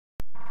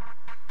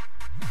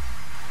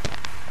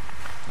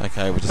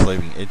Okay, we're just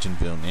leaving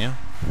Edgenville now.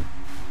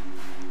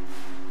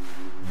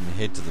 And we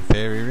head to the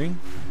fairy ring.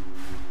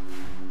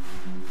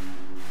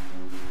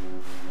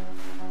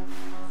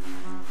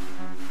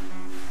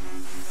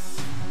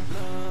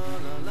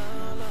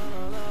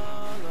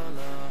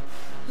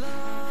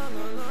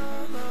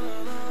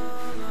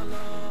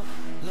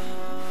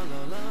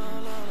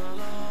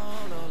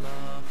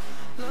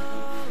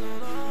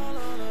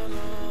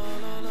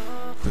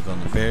 Click on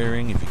the fairy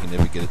ring if you can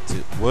never get it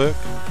to work.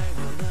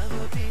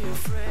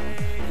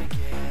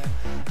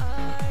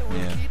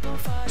 Yeah,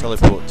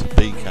 teleport to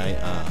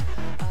BKR,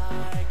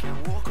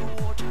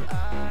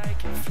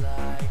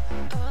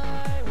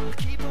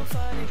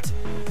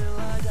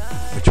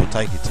 which will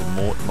take you to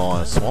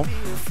Mortmire Swamp.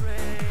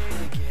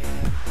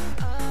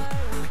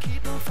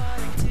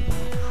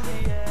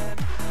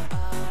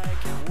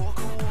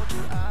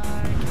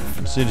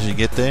 As soon as you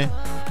get there,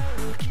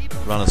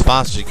 run as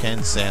fast as you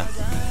can south.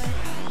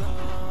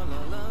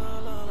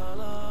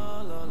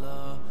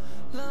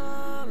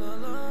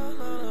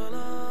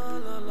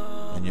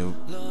 And you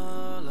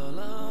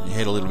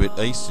head a little bit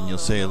east and you'll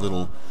see a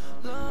little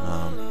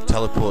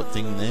teleport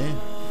thing there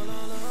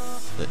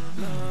that,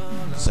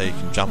 so you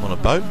can jump on a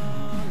boat.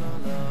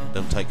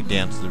 That'll take you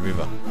down to the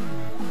river.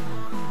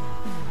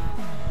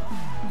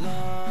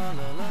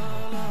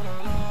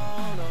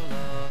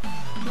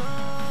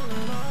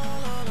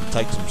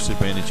 Take some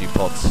super energy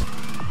pots,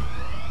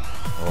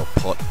 or a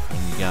pot,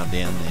 when you're going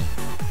down there.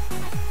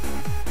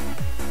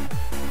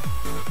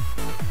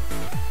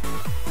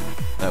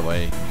 That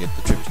way you can get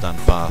the trips done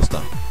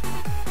faster.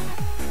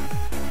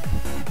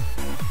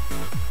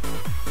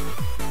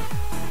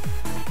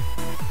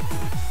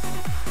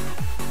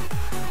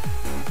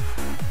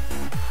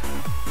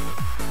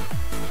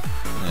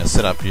 Now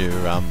set up your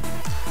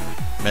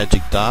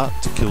magic dart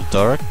to kill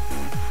Doric.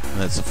 And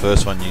that's the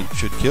first one you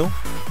should kill.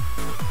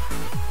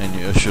 And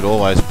you should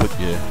always put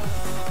your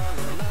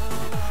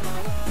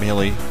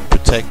melee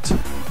protect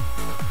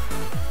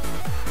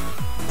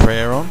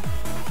prayer on,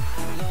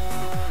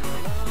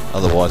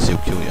 otherwise he'll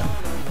kill you.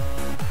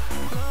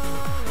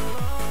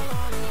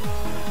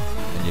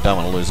 And you don't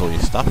want to lose all your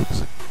stuff.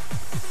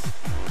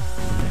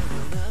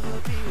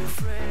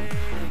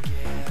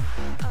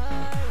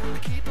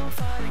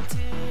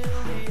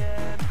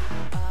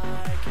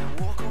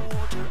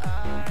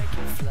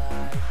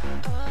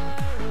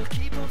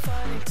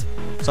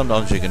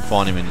 Sometimes you can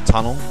find him in a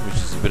tunnel, which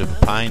is a bit of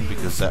a pain,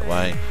 because that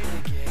way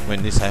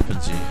when this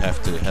happens you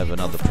have to have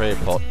another prayer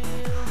pot,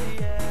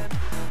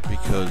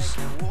 because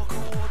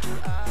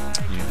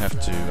you have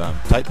to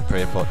take the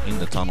prayer pot in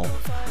the tunnel,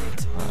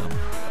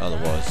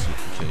 otherwise he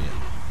can kill you,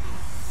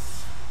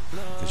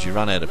 because you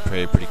run out of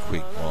prayer pretty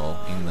quick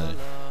while in the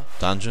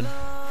dungeon.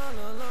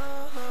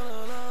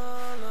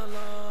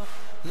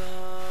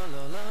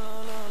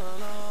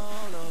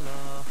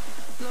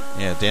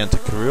 Yeah, down to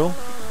Kirill.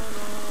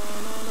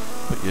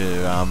 Put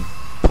your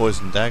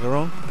poison dagger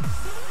on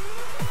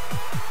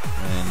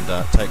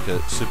and take a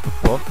super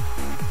pot.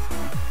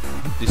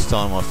 This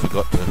time I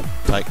forgot to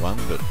take one,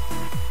 but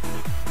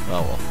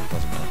oh well,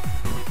 doesn't matter.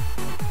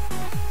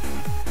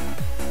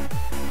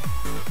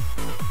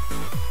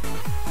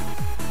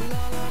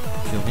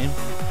 Kill him.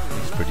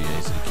 He's pretty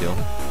easy to kill.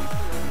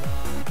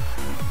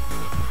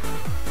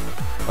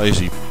 I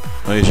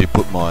usually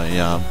put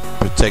my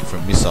protect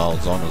from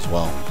missiles on as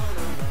well,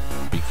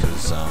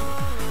 because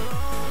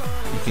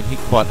you can hit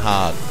quite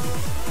hard,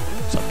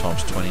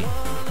 sometimes 20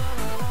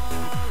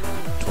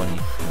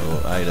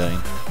 or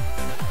 18.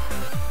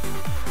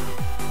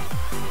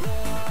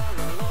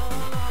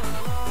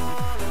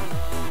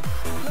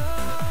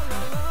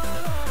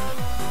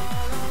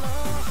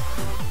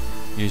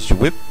 Use your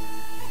whip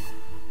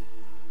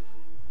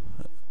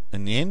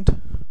in the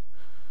end,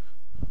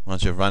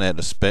 once you've run out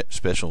of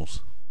special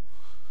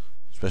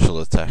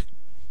attack.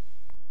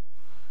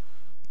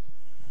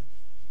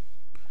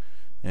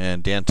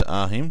 And down to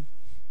Ahim.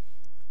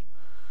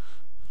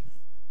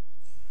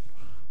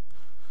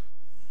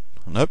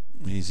 Nope,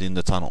 he's in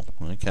the tunnel.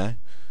 Okay,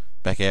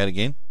 back out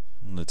again.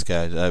 Let's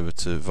go over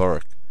to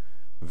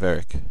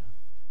Varric.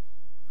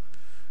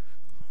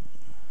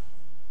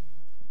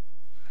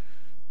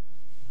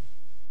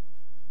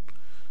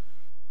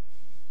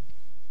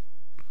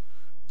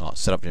 Oh,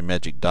 set up your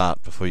magic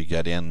dart before you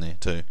go down there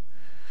too.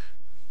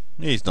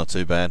 He's not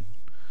too bad.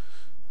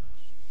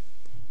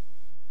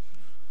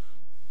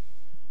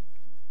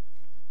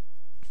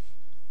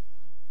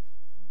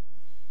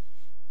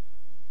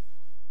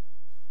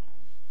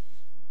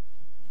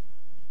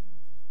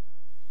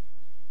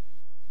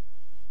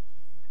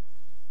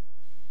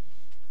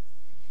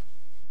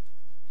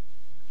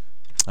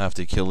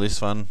 After you kill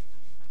this one,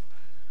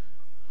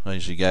 I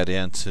usually go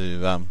down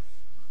to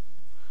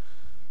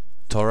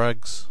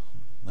Torrags,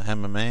 the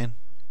Hammer Man.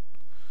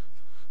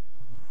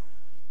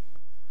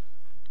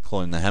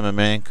 Call him the Hammer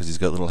Man because he's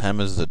got little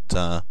hammers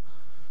that,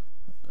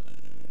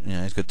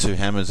 he's got two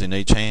hammers in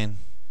each hand.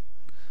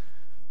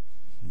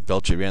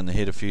 Belt you around the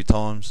head a few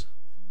times.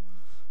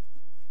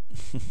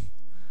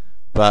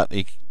 But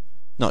he,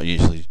 not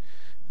usually,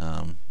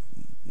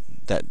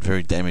 that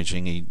very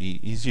damaging.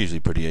 He's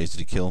usually pretty easy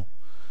to kill,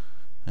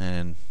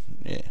 and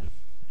yeah.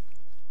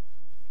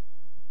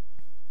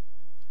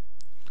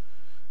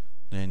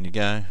 There you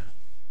go.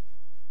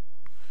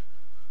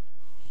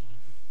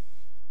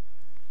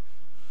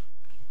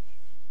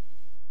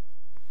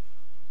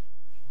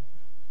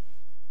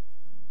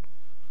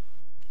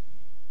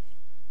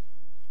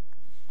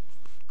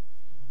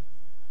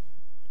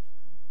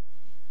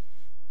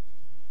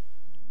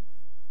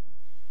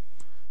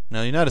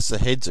 Now you notice the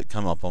heads that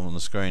come up on the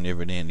screen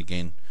every now and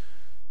again.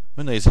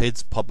 When these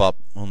heads pop up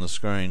on the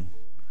screen,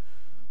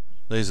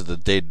 these are the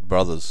dead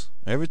brothers.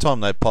 Every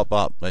time they pop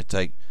up, they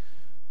take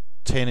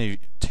 10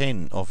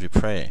 of your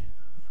prayer.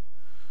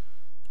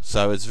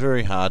 So it's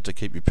very hard to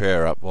keep your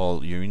prayer up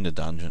while you're in the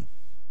dungeon,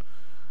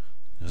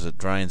 because it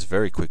drains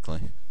very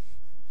quickly.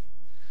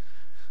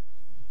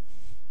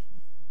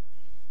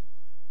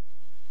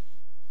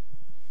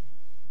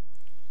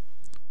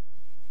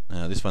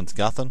 Now this one's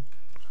Guthans.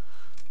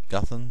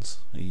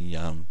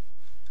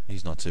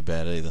 He's not too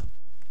bad either.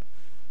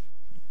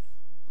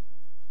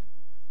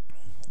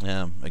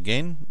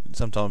 Again,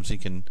 sometimes he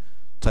can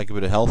take a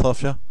bit of health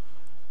off you.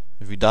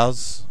 If he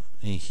does,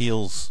 he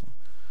heals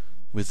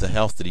with the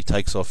health that he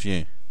takes off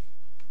you.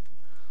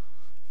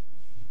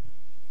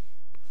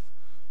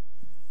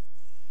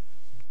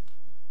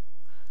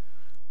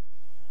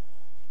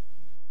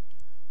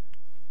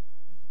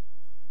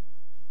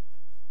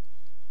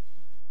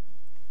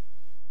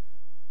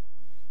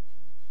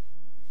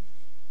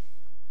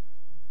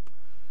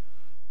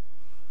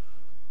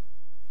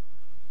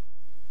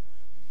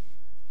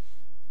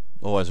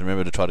 Always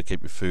remember to try to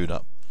keep your food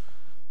up.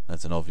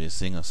 That's an obvious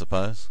thing, I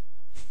suppose.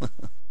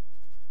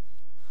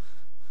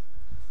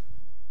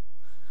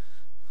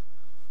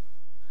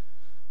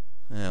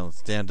 Now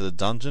it's down to the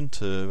dungeon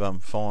to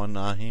find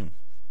him.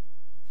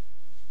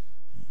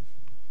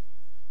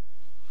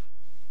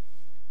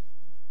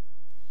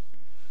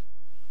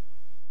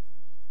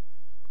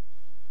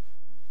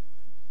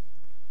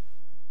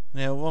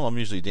 Now while I'm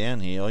usually down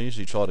here, I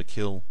usually try to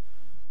kill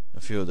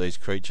a few of these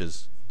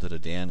creatures that are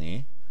down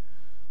here.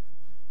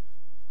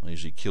 I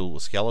usually kill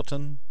a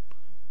skeleton,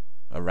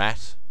 a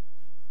rat,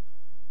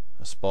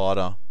 a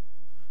spider,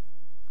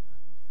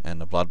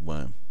 and a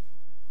bloodworm.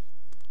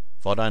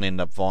 If I don't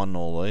end up finding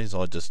all these,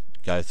 I just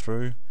go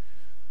through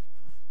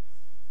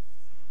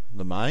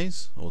the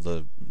maze or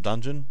the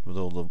dungeon with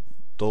all the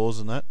doors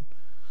and that.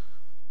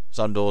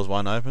 Some doors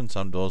won't open,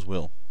 some doors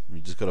will. You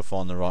just got to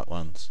find the right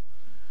ones.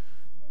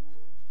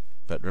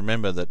 But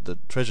remember that the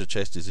treasure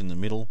chest is in the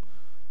middle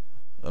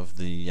of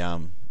the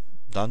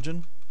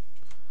dungeon.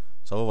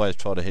 So I always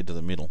try to head to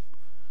the middle.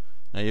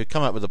 Now you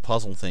come up with a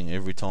puzzle thing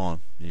every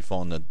time you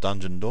find the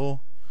dungeon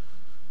door.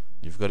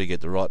 You've got to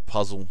get the right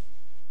puzzle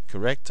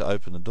correct to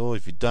open the door.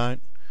 If you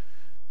don't,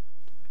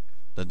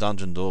 the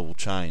dungeon door will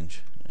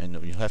change, and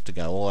you'll have to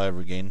go all over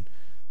again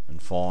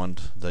and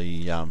find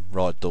the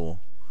right door.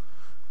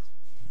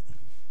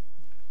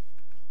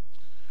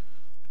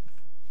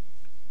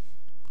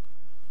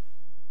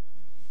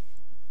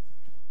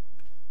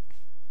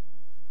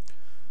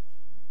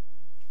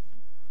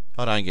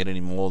 I don't get any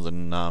more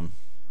than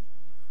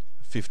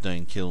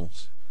 15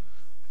 kills,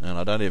 and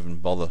I don't even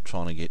bother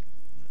trying to get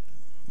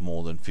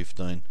more than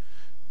 15.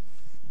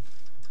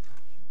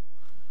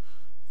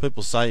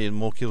 People say the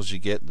more kills you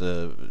get,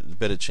 the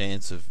better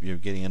chance of you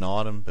getting an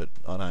item, but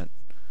I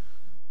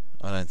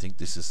don't think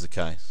this is the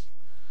case.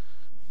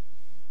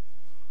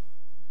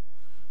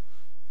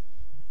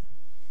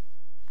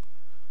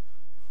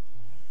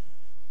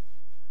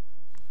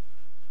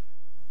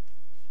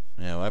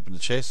 Now I open the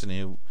chest and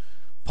he'll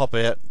pop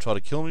out and try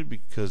to kill me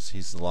because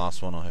he's the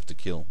last one I have to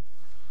kill.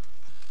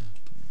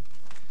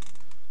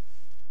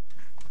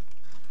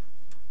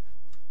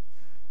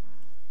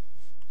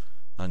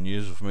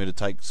 Unusual for me to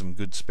take some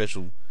good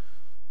specials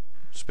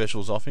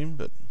off him,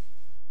 but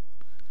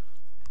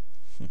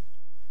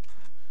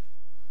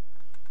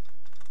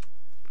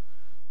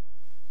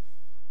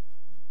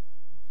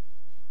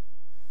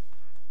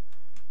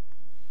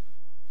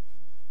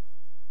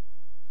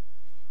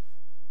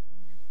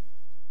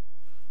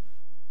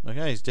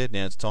okay, he's dead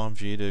now. It's time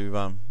for you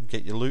to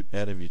get your loot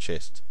out of your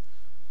chest.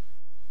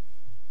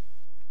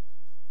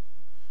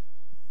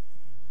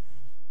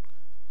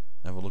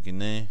 Have a look in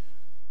there.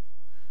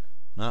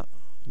 No,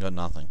 got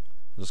nothing.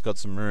 Just got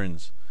some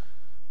runes.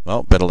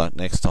 Well, better luck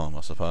next time,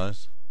 I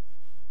suppose.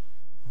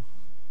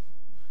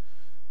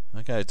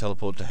 Okay,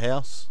 teleport to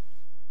house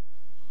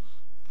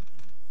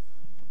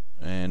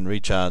and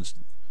recharge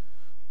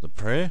the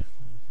prayer.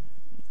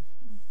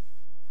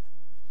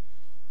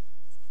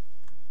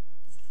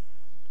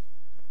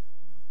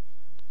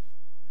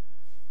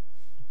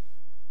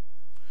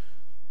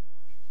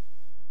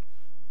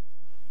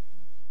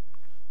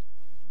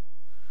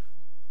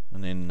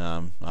 And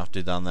then after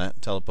you've done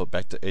that, teleport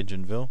back to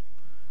Edginville,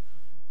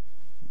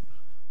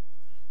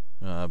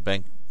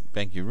 bank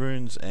your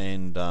runes,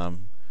 and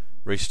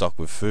restock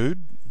with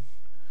food,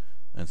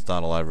 and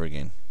start all over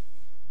again.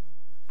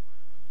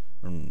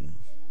 And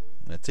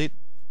that's it.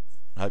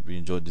 Hope you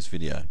enjoyed this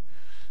video.